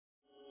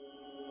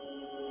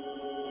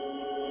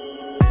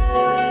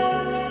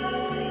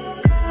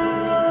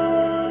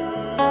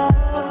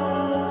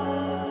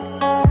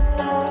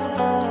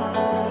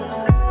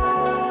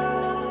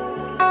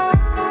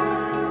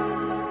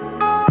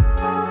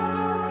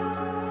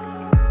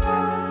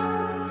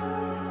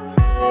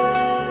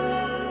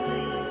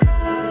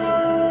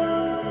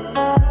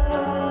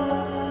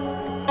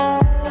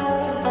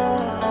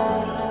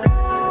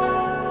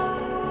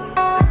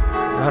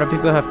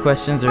people have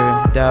questions or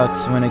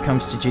doubts when it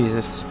comes to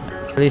Jesus.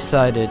 At least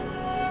I did.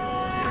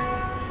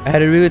 I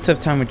had a really tough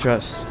time with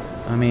trust.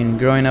 I mean,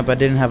 growing up I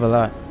didn't have a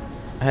lot.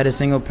 I had a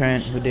single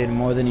parent who did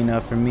more than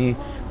enough for me,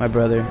 my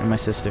brother, and my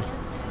sister.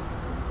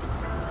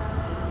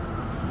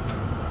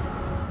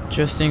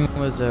 Trusting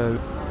was a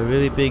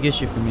really big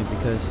issue for me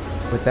because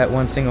with that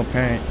one single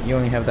parent, you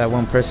only have that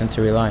one person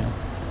to rely on.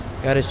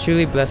 God has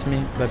truly blessed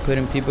me by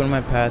putting people in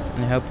my path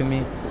and helping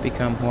me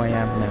become who I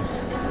am now.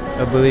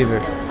 A believer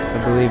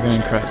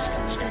in Christ.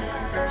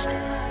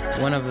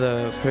 One of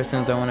the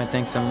persons I want to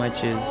thank so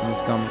much is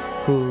Miss Gum,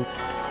 who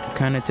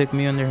kind of took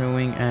me under her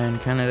wing and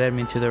kind of led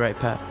me to the right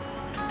path.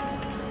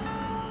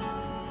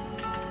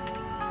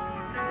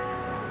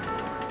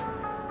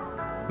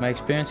 My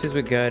experiences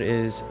with God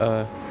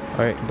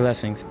are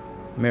blessings,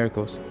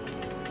 miracles.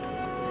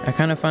 I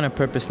kind of find a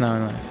purpose now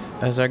in life.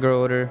 As I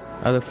grow older,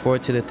 I look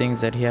forward to the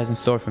things that He has in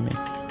store for me.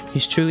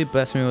 He's truly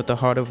blessed me with a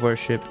heart of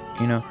worship,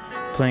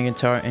 playing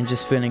guitar and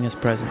just feeling His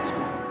presence.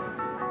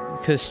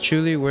 Because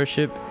truly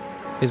worship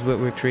is what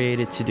we're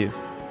created to do.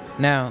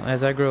 Now,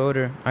 as I grow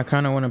older, I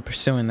kind of want to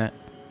pursue in that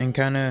and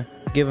kind of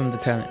give Him the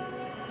talent.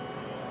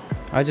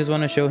 I just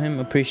want to show Him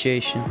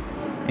appreciation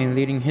in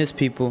leading His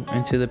people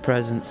into the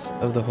presence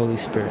of the Holy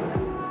Spirit,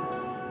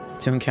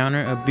 to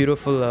encounter a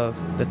beautiful love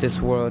that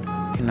this world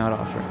cannot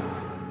offer.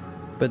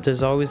 But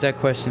there's always that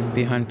question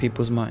behind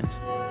people's minds.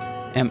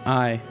 Am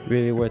I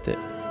really worth it?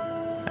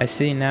 I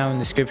see now in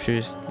the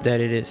scriptures that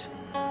it is.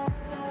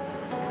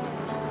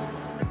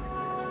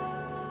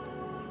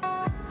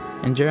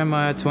 In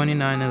Jeremiah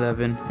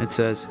 29:11 it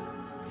says,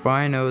 "For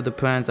I know the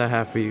plans I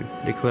have for you,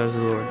 declares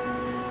the Lord,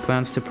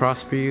 plans to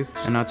prosper you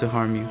and not to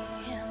harm you,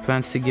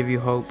 plans to give you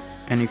hope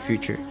and a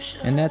future."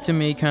 And that to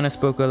me kind of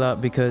spoke a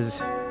lot,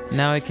 because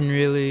now I can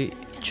really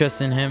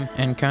trust in Him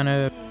and kind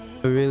of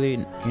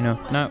really,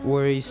 not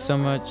worry so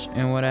much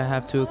in what I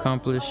have to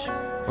accomplish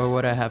or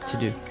what I have to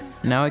do.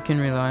 Now I can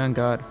rely on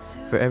God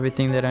for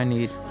everything that I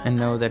need and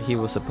know that He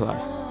will supply.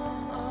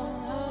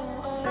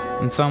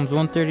 In Psalms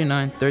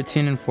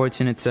 139:13 and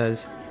 14 it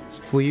says,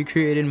 "For you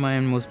created my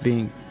inmost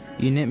being.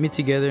 You knit me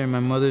together in my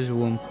mother's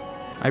womb.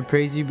 I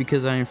praise you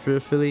because I am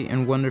fearfully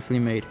and wonderfully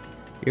made.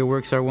 Your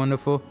works are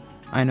wonderful.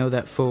 I know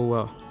that full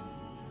well."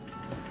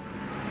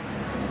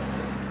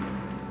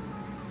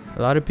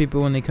 A lot of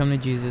people, when they come to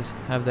Jesus,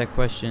 have that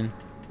question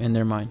in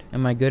their mind.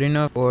 Am I good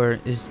enough, or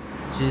is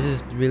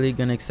Jesus really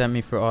going to accept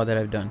me for all that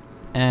I've done?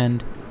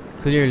 And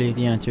clearly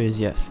the answer is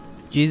yes.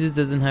 Jesus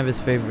doesn't have His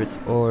favorites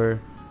or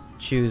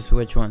choose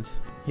which ones.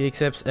 He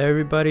accepts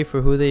everybody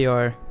for who they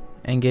are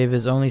and gave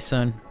His only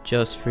Son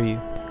just for you.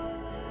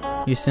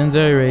 Your sins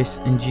are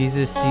erased and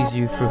Jesus sees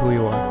you for who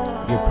you are.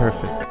 You're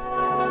perfect.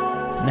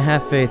 And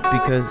have faith,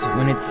 because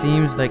when it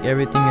seems like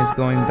everything is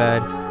going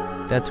bad,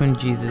 that's when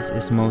Jesus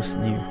is most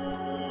near.